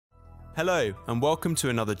Hello, and welcome to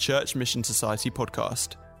another Church Mission Society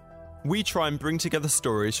podcast. We try and bring together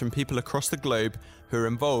stories from people across the globe who are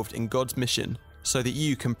involved in God's mission so that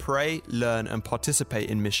you can pray, learn, and participate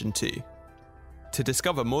in mission too. To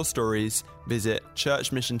discover more stories, visit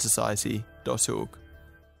churchmissionsociety.org.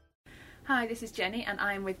 Hi, this is Jenny, and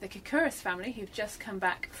I'm with the Kikuris family who've just come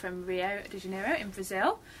back from Rio de Janeiro in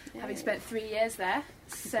Brazil, having spent 3 years there.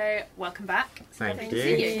 So, welcome back. Thank you. To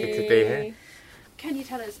see you. Good to be here. Can you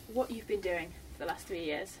tell us what you've been doing for the last 3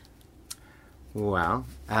 years? Well,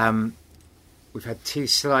 we've had two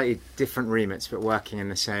slightly different remits, but working in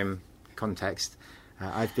the same context.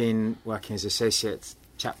 I've been working as associate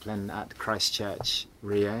chaplain at Christ Church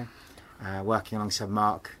Rio, working alongside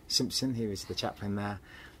Mark Simpson, who was the chaplain there.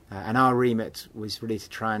 And our remit was really to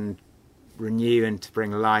try and renew and to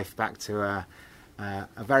bring life back to a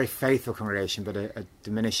very faithful congregation, but a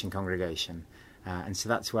diminishing congregation. And so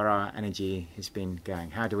that's where our energy has been going.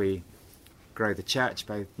 How do we grow the church,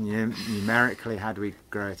 both numerically, how do we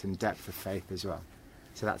grow it in depth of faith as well?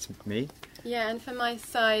 So that's me. Yeah, and for my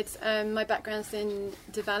side, my background's in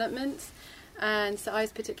development. And so I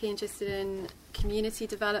was particularly interested in community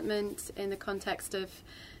development in the context of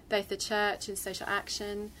both the church and social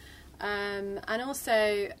action. And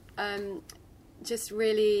also just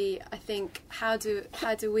really, I think, how do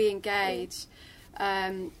we engage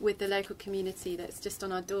with the local community that's just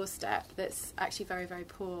on our doorstep, that's actually very, very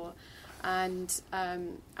poor, and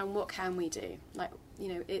what can we do? Like,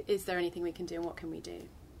 you know, is there anything we can do, and what can we do?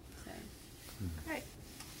 So. Right.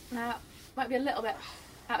 Now, might be a little bit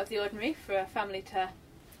out of the ordinary for a family to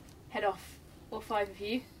head off, all five of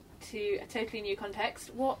you, to a totally new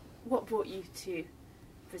context. What brought you to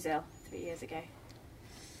Brazil 3 years ago?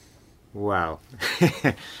 Wow.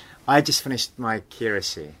 I just finished my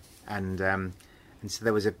curacy, and so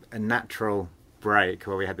there was a natural break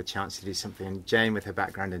where we had the chance to do something. And Jane, with her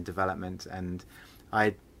background in development, and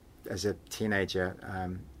I, as a teenager,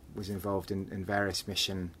 was involved in various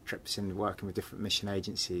mission trips and working with different mission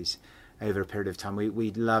agencies over a period of time.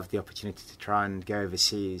 We loved the opportunity to try and go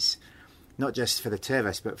overseas, not just for the two of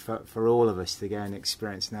us, but for all of us to go and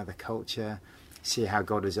experience now the culture, see how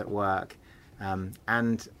God was at work,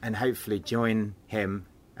 and hopefully join him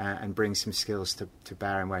and bring some skills to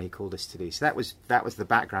bear in where he called us to do. So that was the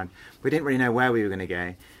background. We didn't really know where we were going to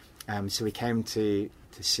go, so we came to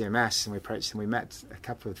CMS and we approached them. We met a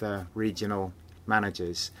couple of the regional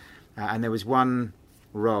managers, and there was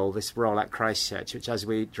this role at Christ Church, which as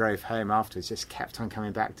we drove home afterwards just kept on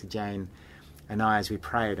coming back to Jane and I as we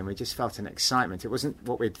prayed, and we just felt an excitement. It wasn't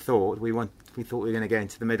what we'd thought. We thought we were going to go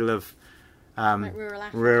into the middle of Like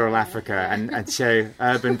rural Africa, and so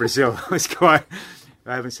urban Brazil was quite...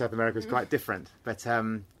 Urban South America was quite different, but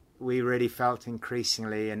we really felt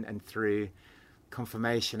increasingly and through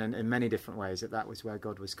confirmation and in many different ways that was where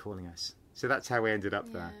God was calling us. So that's how we ended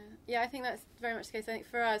up there. Yeah, I think that's very much the case. I think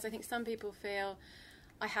for us, some people feel,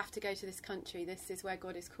 I have to go to this country, this is where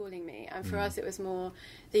God is calling me. And for us it was more,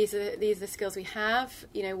 these are the skills we have,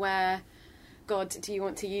 you know, where, God, do you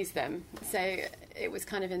want to use them? So it was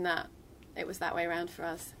kind of it was that way around for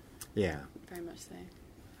us. Yeah. Very much so.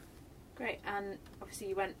 Great. And obviously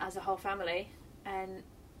you went as a whole family, and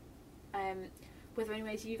were there any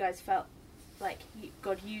ways you guys felt like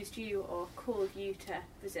God used you or called you to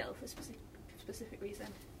Brazil for a specific reason?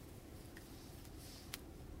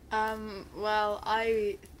 Well,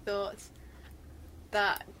 I thought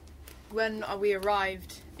that when we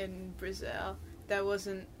arrived in Brazil, there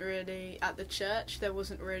wasn't really, at the church, there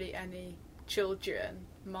wasn't really any children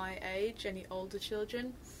my age, any older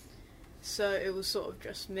children. So it was sort of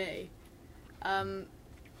just me.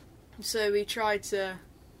 So we tried to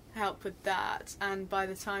help with that, and by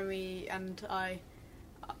the time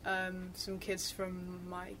some kids from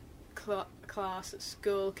my class at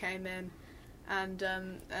school came in,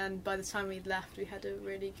 and by the time we left, we had a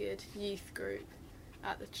really good youth group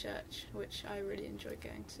at the church, which I really enjoyed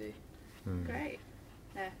going to. Great.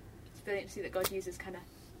 It's brilliant to see that God uses kind of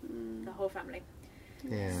the whole family.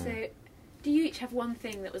 Yeah. So, do you each have one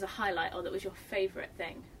thing that was a highlight or that was your favourite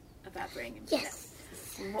thing about being in Brazil? Yes.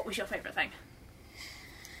 And what was your favourite thing?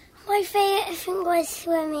 My favourite thing was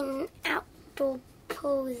swimming outdoor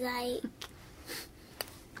pools, like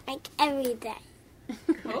every day.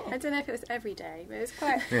 Cool. I don't know if it was every day, but it was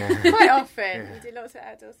quite often. Yeah. You did lots of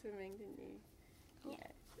outdoor swimming, didn't you?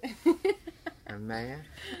 Yeah. And Maya,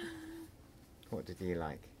 what did you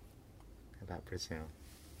like about Brazil?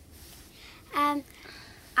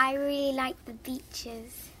 I really like the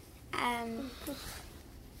beaches and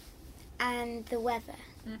the weather.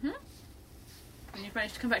 Mm-hmm. And you've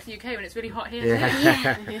managed to come back to the UK when it's really hot here.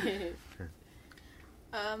 Yeah. too.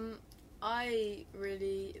 I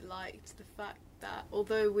really liked the fact that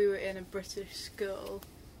although we were in a British school,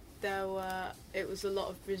 it was a lot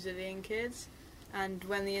of Brazilian kids, and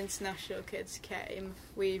when the international kids came,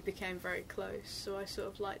 we became very close. So I sort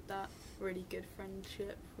of liked that really good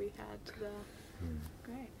friendship we had there.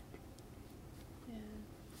 Great.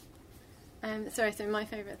 Yeah. So my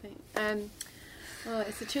favourite thing. Well,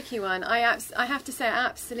 it's a tricky one. I have to say I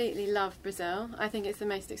absolutely love Brazil. I think it's the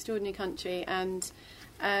most extraordinary country, and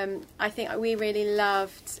I think we really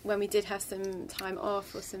loved when we did have some time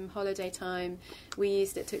off or some holiday time. We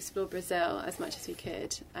used it to explore Brazil as much as we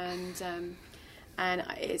could, and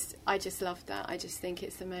I just loved that. I just think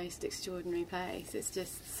it's the most extraordinary place. It's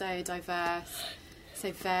just so diverse,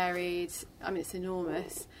 so varied. I mean, it's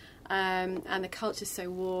enormous. And the culture's so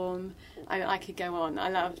warm. I could go on. I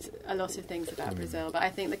loved a lot of things about Brazil, but I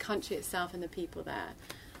think the country itself and the people there,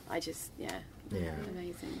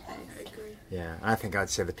 amazing place. I agree. Yeah, I think I'd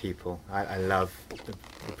say the people. I love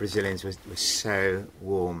the Brazilians were so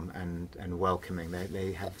warm and welcoming.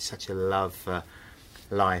 They have such a love for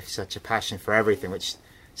life, such a passion for everything, which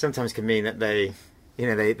sometimes can mean that they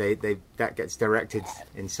that gets directed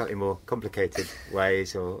in slightly more complicated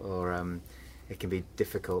ways, or it can be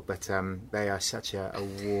difficult. But they are such a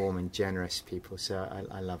warm and generous people, so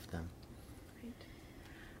I love them. Great.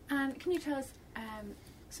 And can you tell us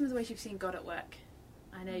some of the ways you've seen God at work?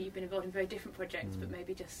 I know you've been involved in very different projects, but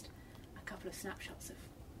maybe just a couple of snapshots of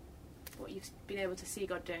what you've been able to see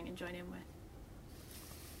God doing and join in with.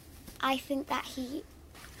 I think that he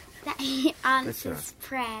answers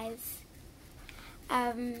prayers.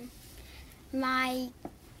 My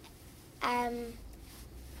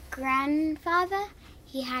grandfather,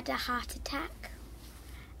 he had a heart attack,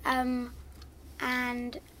 and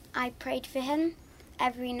I prayed for him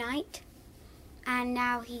every night, and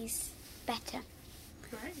now he's better.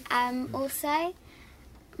 Great. Also,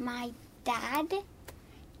 my dad,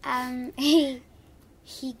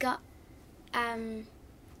 he got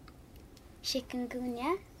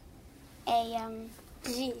chikungunya, a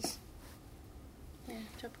disease. Yeah,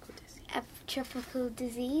 tropical disease. A tropical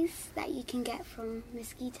disease that you can get from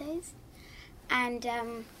mosquitoes, and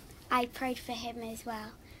I prayed for him as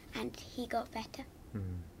well, and he got better.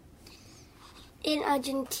 In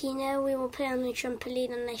Argentina, we were playing on the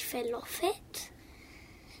trampoline and I fell off it,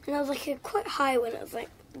 and I was quite high when it was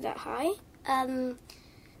that high, and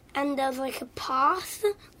there was a path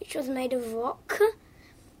which was made of rock,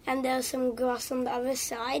 and there was some grass on the other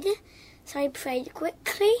side, so I prayed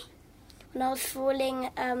quickly when I was falling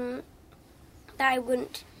that I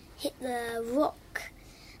wouldn't hit the rock.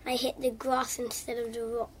 I hit the grass instead of the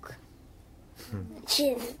rock.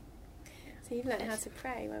 So you've learned how to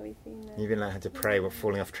pray while we've been there. You've been learning how to pray while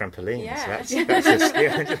falling off trampolines. Yeah. That's a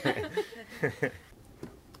skill, isn't it?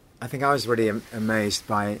 I think I was really amazed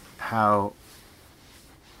by how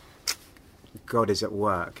God is at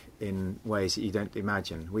work in ways that you don't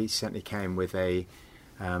imagine. We certainly came with a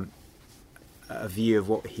view of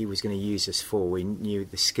what he was going to use us for. We knew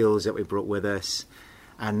the skills that we brought with us,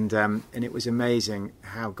 and it was amazing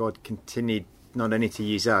how God continued not only to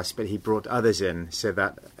use us, but he brought others in, so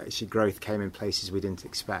that actually growth came in places we didn't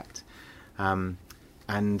expect, and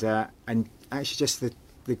actually just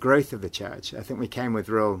the growth of the church. I think we came with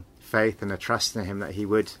real faith and a trust in him that he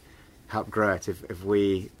would help grow it if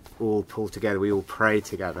we all pull together, we all pray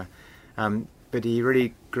together. But he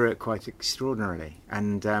really grew it quite extraordinarily,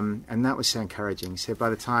 and that was so encouraging. So by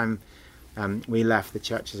the time we left, the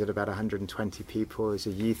church was at about 120 people. There's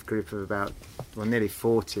a youth group of about nearly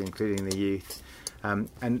 40, including the youth,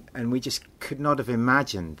 and we just could not have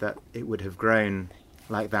imagined that it would have grown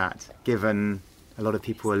like that, given a lot of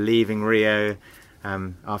people were leaving Rio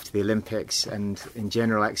after the Olympics, and in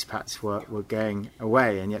general expats were going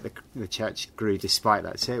away, and yet the church grew despite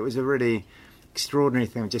that. So it was a really extraordinary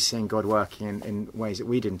thing, just seeing God working in ways that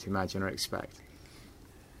we didn't imagine or expect.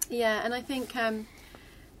 Yeah, and I think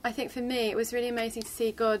for me it was really amazing to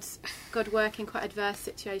see God work in quite adverse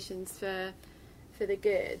situations for the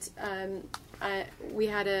good.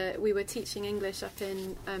 We were teaching English up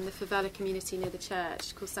in the favela community near the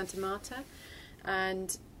church called Santa Marta,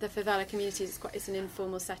 and the favela community it's an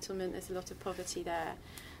informal settlement. There's a lot of poverty there,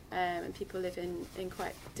 and people live in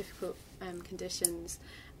quite difficult conditions.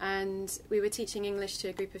 And we were teaching English to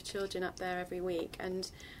a group of children up there every week, and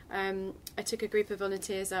I took a group of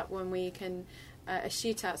volunteers up one week, and a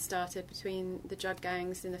shootout started between the drug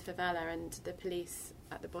gangs in the favela and the police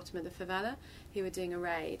at the bottom of the favela, who were doing a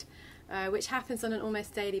raid, which happens on an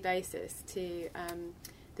almost daily basis to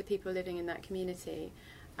the people living in that community,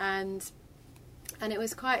 and it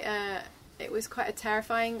was quite a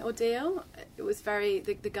terrifying ordeal. It was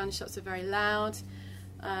the gunshots were very loud.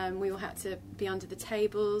 We all had to be under the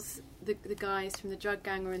tables. The guys from the drug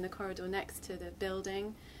gang were in the corridor next to the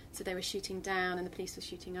building, so they were shooting down and the police were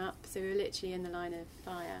shooting up. So we were literally in the line of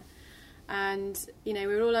fire. And, you know,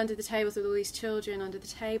 we were all under the tables with all these children under the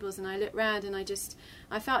tables, and I looked round and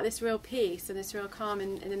I felt this real peace and this real calm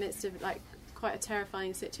in the midst of, like, quite a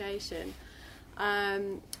terrifying situation.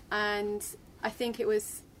 And I think it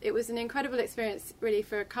was an incredible experience, really,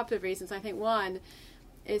 for a couple of reasons. I think one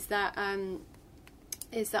is that I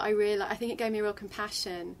think it gave me real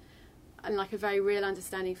compassion and, like, a very real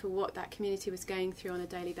understanding for what that community was going through on a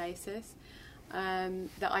daily basis.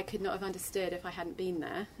 That I could not have understood if I hadn't been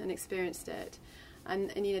there and experienced it. And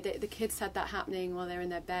you know, the kids had that happening while they were in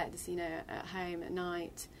their beds, you know, at home at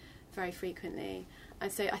night, very frequently. And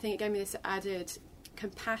so I think it gave me this added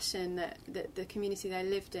compassion that the community they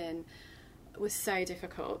lived in was so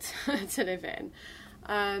difficult to live in.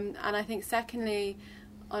 And I think secondly,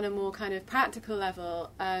 on a more kind of practical level,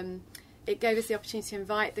 it gave us the opportunity to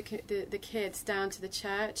invite the kids down to the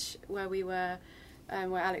church where we were,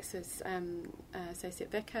 where Alex was associate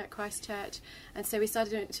vicar at Christ Church, and so we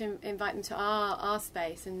started to invite them to our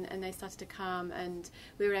space, and they started to come, and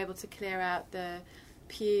we were able to clear out the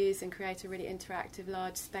pews and create a really interactive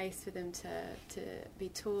large space for them to be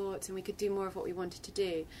taught, and we could do more of what we wanted to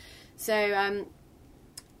do. So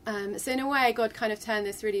so in a way, God kind of turned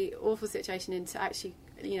this really awful situation into actually,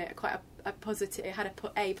 you know, quite a positive. It had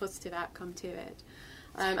a positive outcome to it,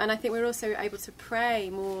 and I think we were also able to pray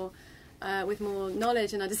more. With more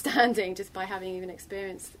knowledge and understanding, just by having even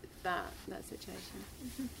experienced that situation.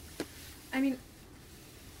 Mm-hmm. I mean,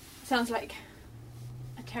 sounds like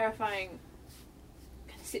a terrifying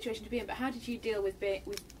kind of situation to be in. But how did you deal with the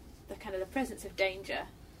kind of the presence of danger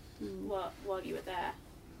while you were there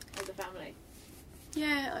as a family?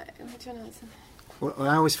 Yeah, I'm trying to answer. Well,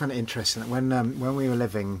 I always found it interesting that when we were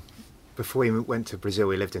living, before we went to Brazil,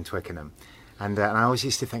 we lived in Twickenham, and I always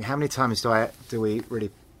used to think, how many times do we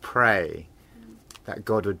really pray that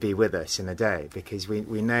God would be with us in a day, because we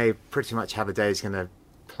know pretty much how the day is going to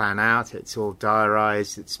plan out. It's all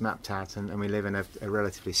diarised, it's mapped out, and we live in a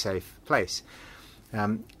relatively safe place.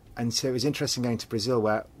 And so it was interesting going to Brazil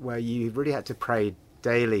where you really had to pray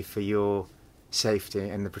daily for your safety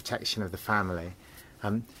and the protection of the family.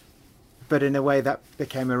 But in a way that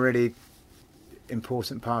became a really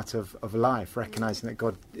important part of life, recognising that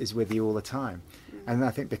God is with you all the time. And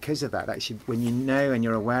I think because of that, actually, when you know and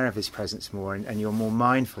you're aware of his presence more, and you're more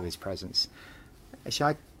mindful of his presence,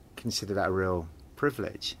 actually I consider that a real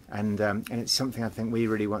privilege. And it's something I think we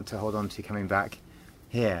really want to hold on to coming back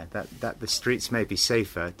here, that the streets may be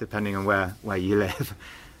safer depending on where you live,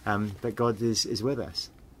 but God is with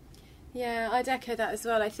us. Yeah, I'd echo that as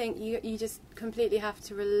well. I think you just completely have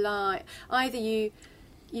to rely, either you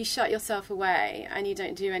shut yourself away and you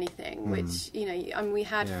don't do anything, which, you know, I mean, we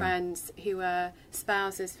had friends who were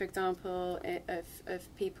spouses, for example,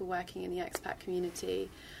 of people working in the expat community,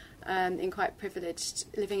 living in quite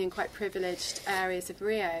privileged areas of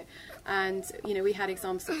Rio. And, you know, we had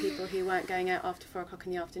examples of people who weren't going out after 4 o'clock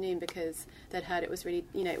in the afternoon because they'd heard it was really,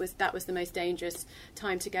 you know, that was the most dangerous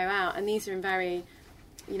time to go out. And these are in very,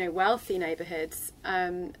 you know, wealthy neighbourhoods.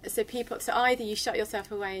 So either you shut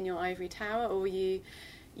yourself away in your ivory tower, or you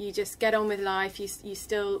just get on with life. You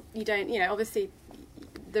don't, you know, obviously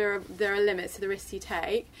there are limits to the risks you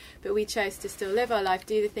take, but we chose to still live our life,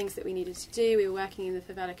 do the things that we needed to do. We were working in the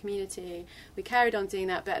favela community. We carried on doing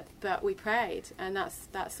that, but we prayed, and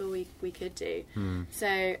that's all we could do. So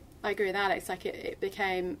I agree with Alex. Like it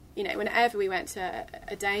became, you know, whenever we went to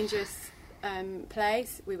a dangerous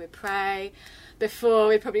place, we would pray. Before,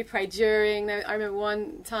 we'd probably pray during. I remember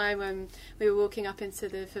one time when we were walking up into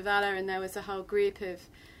the favela, and there was a whole group of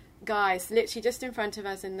guys literally just in front of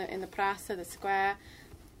us in the plaza, the square,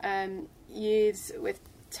 youths with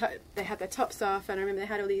they had their tops off, and I remember they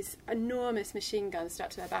had all these enormous machine guns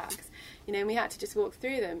strapped to their backs, you know, and we had to just walk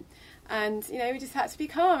through them, and, you know, we just had to be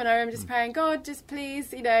calm. And I remember just praying, God, just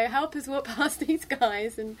please, you know, help us walk past these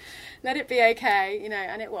guys and let it be okay, you know.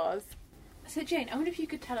 And it was. So Jane, I wonder if you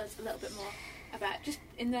could tell us a little bit more about, just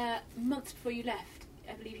in the months before you left,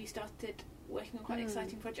 I believe you started working on quite an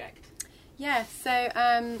exciting project. Yeah,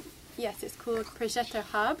 so yes, it's called Projeto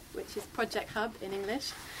Hub, which is Project Hub in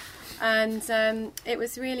English, and it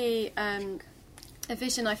was really a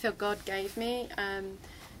vision I feel God gave me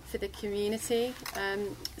for the community.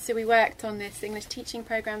 So we worked on this English teaching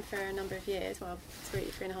programme for a number of years, well,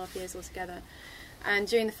 3.5 years altogether. And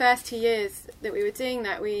during the first 2 years that we were doing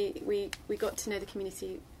that, we got to know the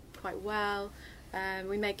community quite well.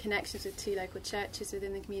 We made connections with 2 local churches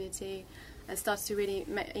within the community and started to really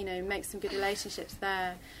make some good relationships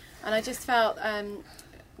there. And I just felt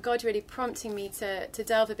God really prompting me to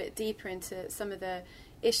delve a bit deeper into some of the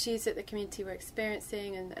issues that the community were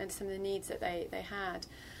experiencing and some of the needs that they had,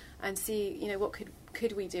 and see, what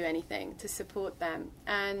could we do anything to support them.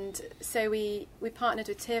 And so we partnered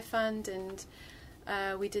with Tear Fund, and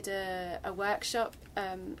we did a workshop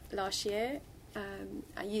last year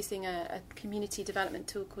using a community development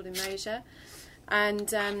tool called Emoja,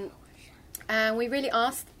 and we really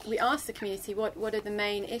asked the community what are the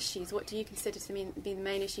main issues, what do you consider to be the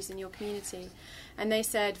main issues in your community, and they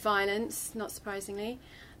said violence, not surprisingly,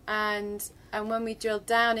 and when we drilled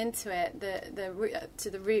down into it,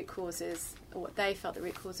 the root causes, or what they felt the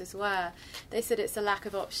root causes were, they said it's a lack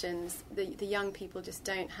of options. The young people just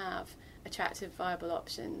don't have attractive, viable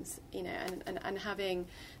options, and having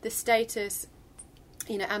the status,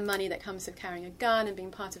 and money that comes with carrying a gun and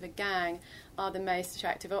being part of a gang are the most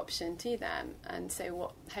attractive option to them. And so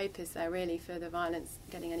what hope is there really for the violence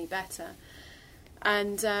getting any better?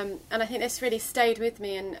 And I think this really stayed with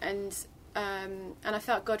me, and I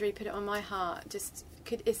felt God really put it on my heart.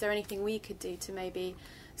 Is there anything we could do to maybe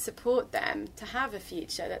support them to have a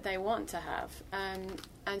future that they want to have? And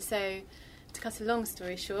so, to cut a long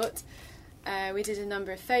story short, we did a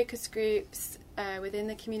number of focus groups within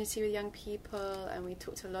the community with young people, and we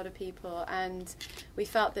talked to a lot of people, and we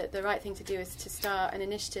felt that the right thing to do is to start an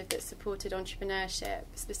initiative that supported entrepreneurship,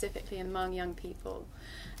 specifically among young people,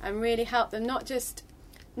 and really help them, not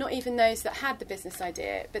even those that had the business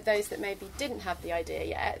idea, but those that maybe didn't have the idea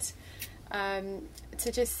yet,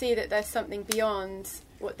 to just see that there's something beyond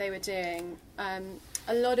what they were doing.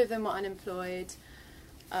 A lot of them were unemployed.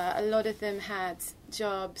 A lot of them had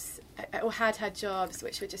jobs, or had jobs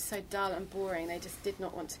which were just so dull and boring. They just did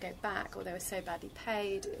not want to go back, or they were so badly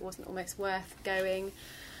paid it wasn't almost worth going.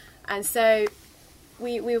 And so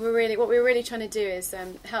what we were really trying to do is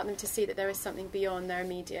help them to see that there is something beyond their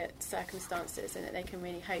immediate circumstances, and that they can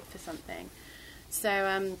really hope for something.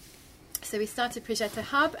 So we started Progetto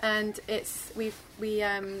Hub, and we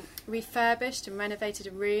refurbished and renovated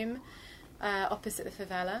a room opposite the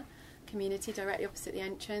favela community, directly opposite the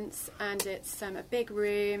entrance, and it's a big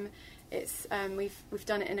room. It's we've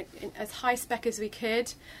done it in as high spec as we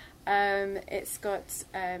could. It's got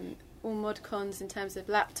all mod cons in terms of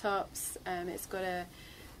laptops. It's got a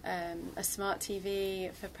smart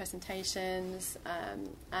TV for presentations,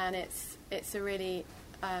 and it's a really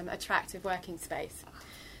attractive working space.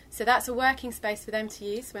 So that's a working space for them to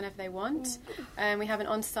use whenever they want. We have an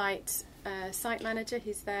on-site site manager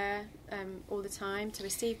who's there all the time to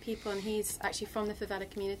receive people, and he's actually from the favela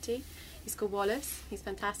community. He's called Wallace. He's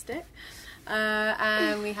fantastic.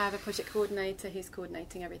 And we have a project coordinator who's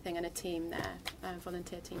coordinating everything, and a team there, a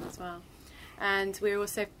volunteer team as well. And we're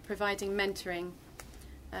also providing mentoring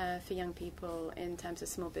for young people in terms of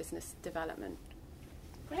small business development.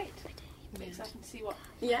 Great. Be exciting to see what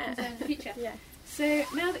happens in the future. Yeah. So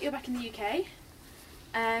now that you're back in the UK,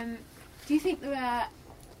 do you think there are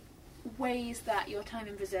ways that your time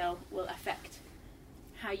in Brazil will affect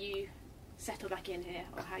how you settle back in here,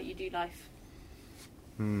 or how you do life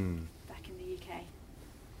back in the UK?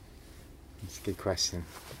 That's a good question.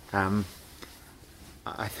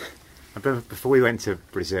 Before we went to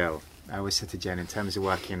Brazil, I always said to Jen, in terms of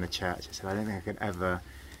working in the church, I said, I don't think I could ever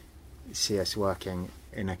see us working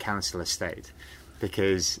in a council estate,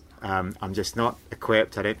 because I'm just not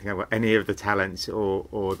equipped. I don't think I've got any of the talents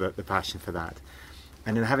or the passion for that.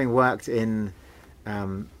 And then, having worked in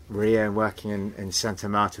Rio and working in Santa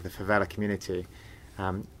Marta, the favela community,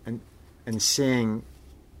 and seeing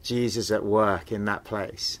Jesus at work in that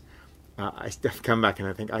place, I've come back and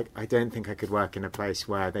I think I don't think I could work in a place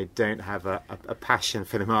where they don't have a passion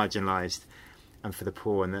for the marginalised and for the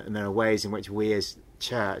poor. And there are ways in which we as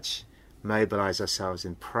church mobilise ourselves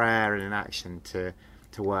in prayer and in action to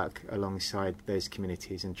work alongside those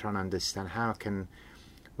communities and try and understand how can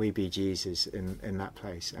we be Jesus in that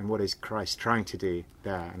place, and what is Christ trying to do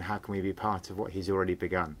there, and how can we be part of what he's already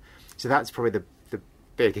begun. So that's probably the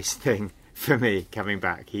biggest thing for me coming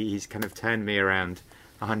back. He's kind of turned me around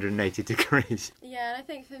 180 degrees. Yeah, and I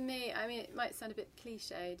think for me, I mean, it might sound a bit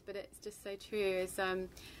cliched, but it's just so true, is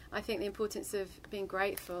I think the importance of being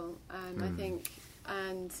grateful. I think,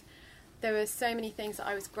 and there were so many things that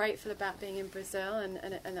I was grateful about being in Brazil, and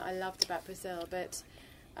that I loved about Brazil, but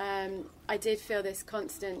I did feel this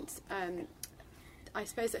constant, I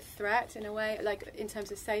suppose, a threat in a way, like in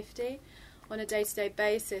terms of safety on a day-to-day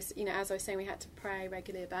basis. You know, as I was saying, we had to pray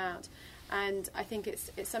regularly about, and I think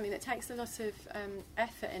it's something that takes a lot of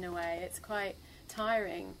effort in a way. It's quite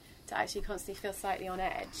tiring to actually constantly feel slightly on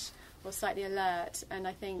edge or slightly alert, and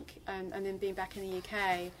I think, and then being back in the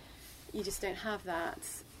UK, you just don't have that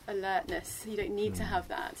alertness. You don't need to have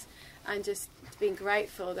that. and just being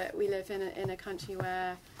grateful that we live in a country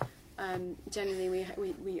where generally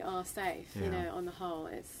we are safe. Yeah. You know, on the whole,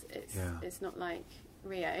 it's not like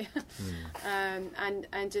Rio,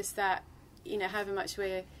 and just that, you know, however much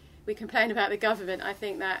we complain about the government, I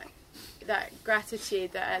think that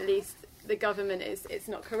gratitude that at least the government it's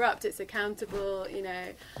not corrupt, it's accountable, you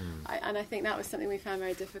know. And I think that was something we found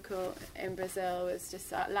very difficult in Brazil, was just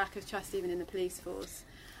that lack of trust even in the police force.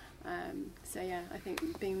 So yeah, I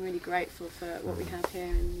think being really grateful for what we have here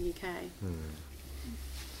in the UK.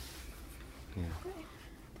 Yeah.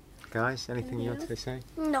 Guys, anything you wanted to say?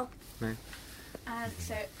 No. No? And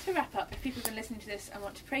so, to wrap up, if people have been listening to this and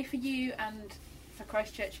want to pray for you and for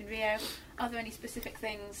Christchurch in Rio, are there any specific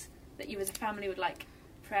things that you as a family would like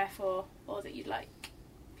prayer for, or that you'd like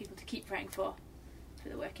people to keep praying for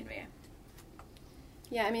the work in Rio?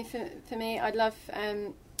 Yeah, I mean, for me, I'd love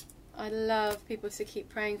people to keep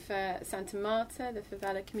praying for Santa Marta, the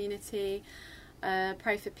favela community.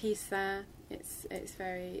 Pray for peace there.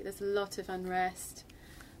 There's a lot of unrest,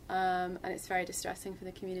 and it's very distressing for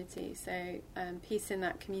the community. So peace in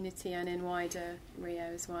that community and in wider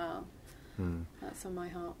Rio as well. That's on my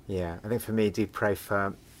heart. Yeah, I think for me, do pray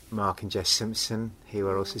for Mark and Jess Simpson, who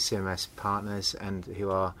are also CMS partners and who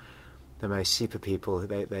are the most super people.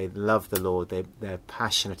 They love the Lord. They're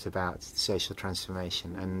passionate about social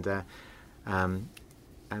transformation, and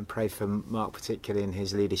pray for Mark particularly in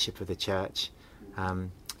his leadership of the church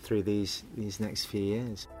through these next few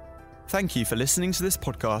years. Thank you for listening to this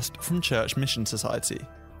podcast from Church Mission Society.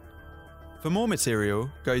 For more material,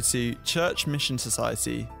 go to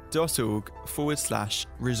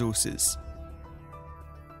churchmissionsociety.org/resources.